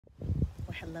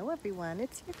Hello everyone,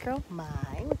 it's your girl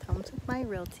My with Homes with My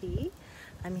Realty.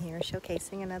 I'm here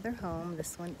showcasing another home.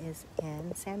 This one is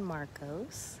in San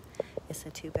Marcos. It's a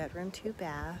 2-bedroom,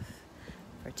 2-bath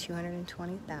for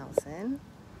 $220,000.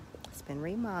 It's been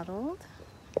remodeled.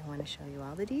 I want to show you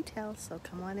all the details, so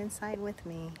come on inside with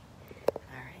me.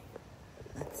 Alright,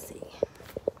 let's see.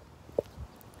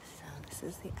 So this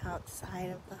is the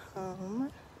outside of the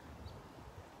home.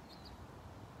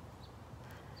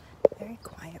 Very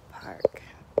quiet park.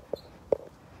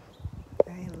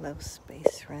 Very low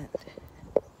space rent.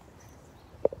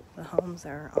 The homes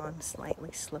are on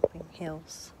slightly sloping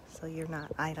hills, so you're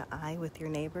not eye to eye with your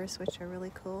neighbors, which are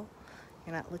really cool.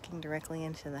 You're not looking directly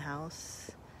into the house.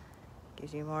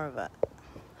 Gives you more of a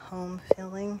home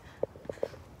feeling,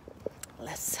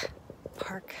 less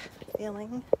park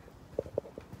feeling.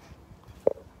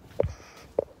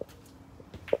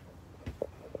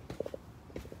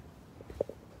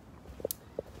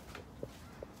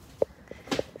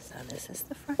 This is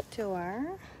the front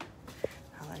door.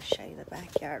 I want to show you the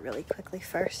backyard really quickly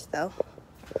first, though.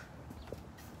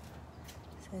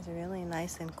 This is really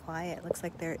nice and quiet. Looks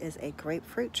like there is a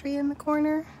grapefruit tree in the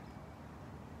corner.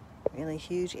 Really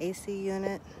huge AC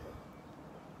unit.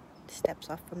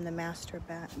 Steps off from the master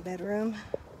bedroom.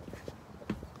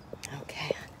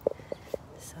 Okay.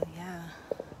 So yeah,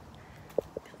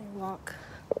 play walk.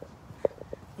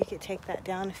 You could take that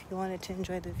down if you wanted to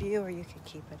enjoy the view, or you could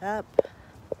keep it up.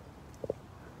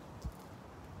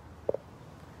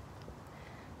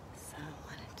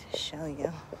 Show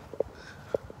you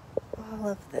all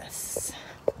of this.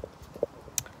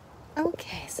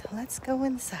 Okay, so let's go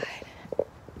inside.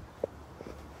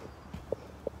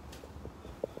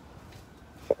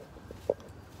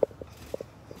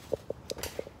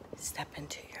 Step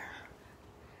into your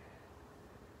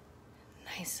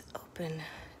nice open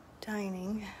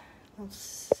dining.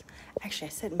 Actually, I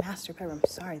said master bedroom.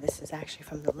 Sorry, this is actually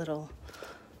from the little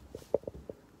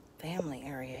family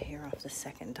area here off the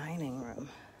second dining room.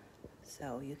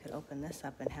 So you could open this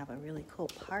up and have a really cool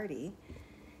party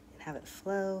and have it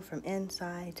flow from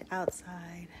inside to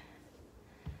outside.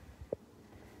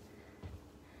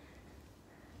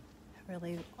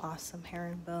 Really awesome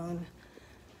herringbone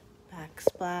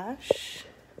backsplash.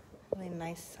 Really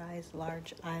nice size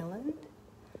large island.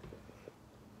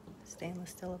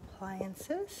 Stainless steel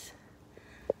appliances.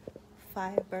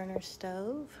 5-burner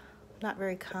stove. Not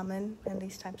very common in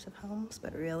these types of homes,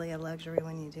 but really a luxury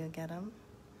when you do get them.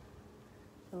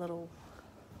 I love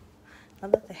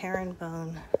that the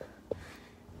herringbone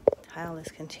tile is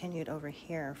continued over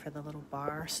here for the little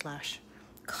bar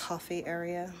 / coffee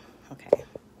area. Okay.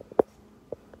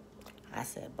 I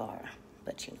said bar,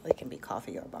 but you know, it can be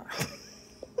coffee or bar.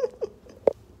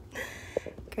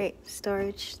 Great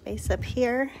storage space up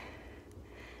here.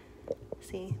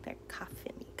 See, they're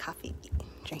coffee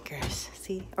drinkers.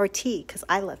 See, or tea, because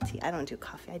I love tea. I don't do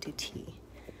coffee, I do tea.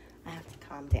 I have to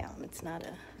calm down. It's not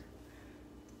a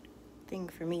thing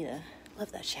for me to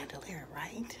love that chandelier,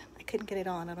 right? I couldn't get it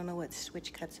on. I don't know what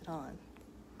switch cuts it on.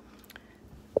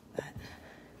 But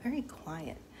very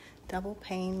quiet. Double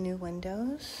pane new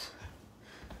windows.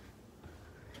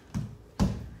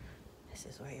 This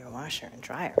is where your washer and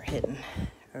dryer are hidden.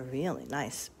 A really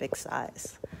nice big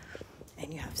size.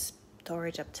 And you have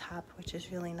storage up top, which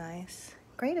is really nice.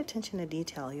 Great attention to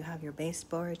detail. You have your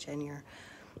baseboards and your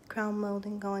crown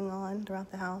molding going on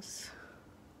throughout the house.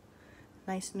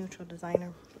 Nice neutral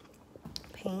designer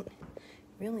paint.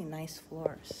 Really nice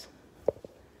floors.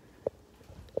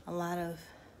 A lot of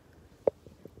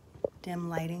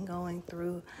dim lighting going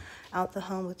throughout the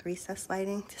home with recessed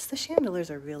lighting. Just the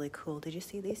chandeliers are really cool. Did you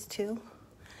see these two?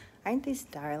 Aren't these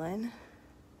darling?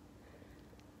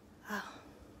 Oh.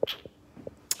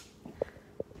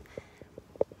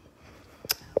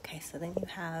 Okay, so then you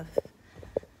have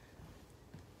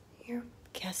your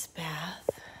guest bath.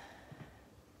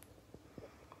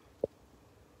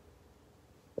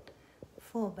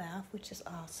 Full bath, which is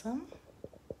awesome.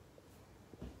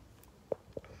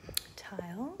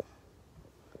 Tile.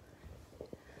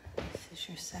 This is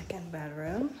your second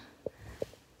bedroom.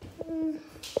 Could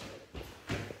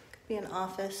be an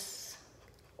office.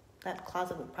 That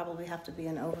closet would probably have to be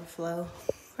an overflow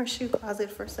or shoe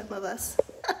closet for some of us.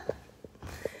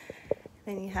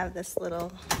 Then you have this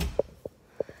little,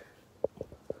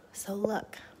 so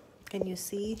look, can you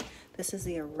see? This is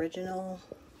the original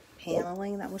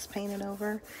paneling that was painted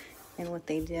over, and what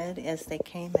they did is they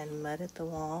came and mudded the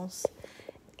walls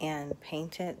and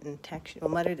painted and texture.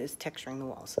 Well, mudded is texturing the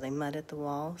walls, so they mudded the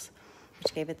walls,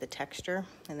 which gave it the texture,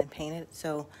 and then painted it.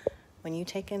 So when you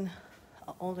take in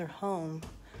an older home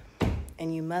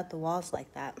and you mud the walls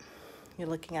like that, you're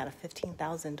looking at a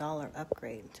 $15,000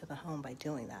 upgrade to the home by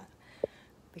doing that,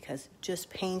 because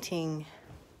just painting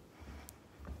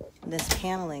this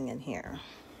paneling in here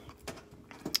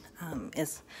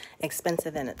is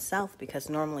expensive in itself,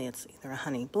 because normally it's either a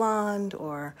honey blonde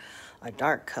or a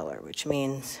dark color, which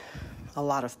means a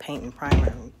lot of paint and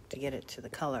primer to get it to the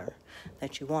color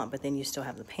that you want, but then you still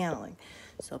have the paneling.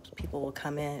 So people will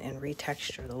come in and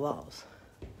retexture the walls,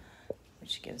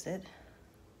 which gives it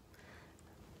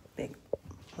big,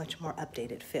 much more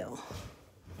updated feel.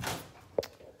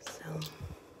 So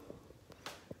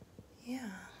yeah,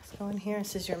 let's go in here.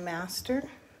 This is your master.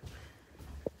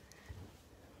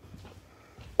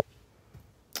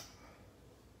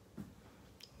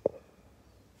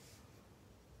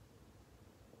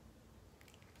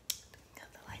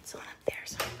 Got the lights on up there,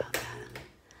 sorry about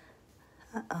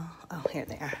that. Oh, here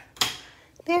they are.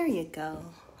 There you go.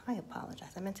 I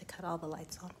apologize. I meant to cut all the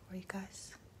lights on for you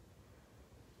guys.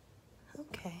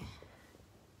 Okay.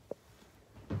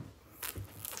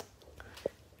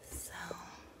 So,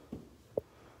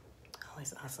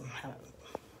 always awesome having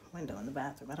a window in the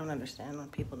bathroom. I don't understand when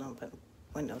people don't put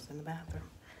windows in the bathroom.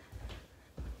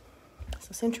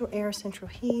 So central air, central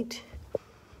heat.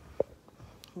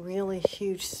 Really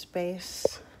huge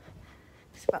space.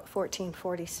 It's about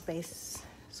 1440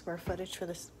 square footage for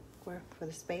the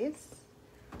space.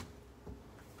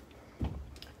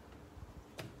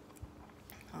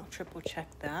 I'll triple check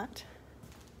that.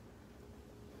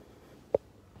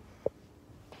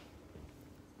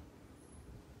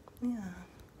 Yeah.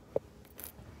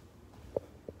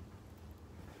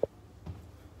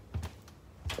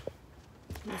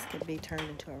 This could be turned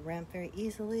into a ramp very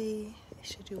easily,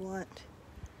 should you want.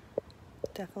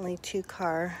 Definitely 2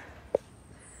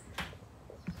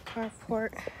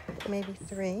 carport, maybe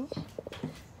 3.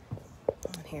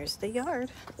 And here's the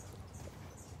yard.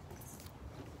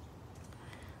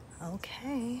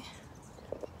 Okay.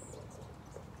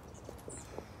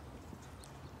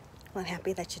 Well, I'm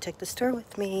happy that you took this tour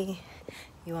with me.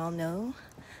 You all know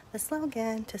the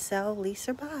slogan: to sell, lease,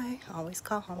 or buy. Always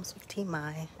call Homes with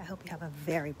HWMY. I hope you have a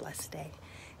very blessed day.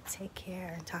 Take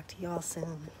care and talk to you all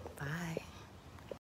soon. Bye.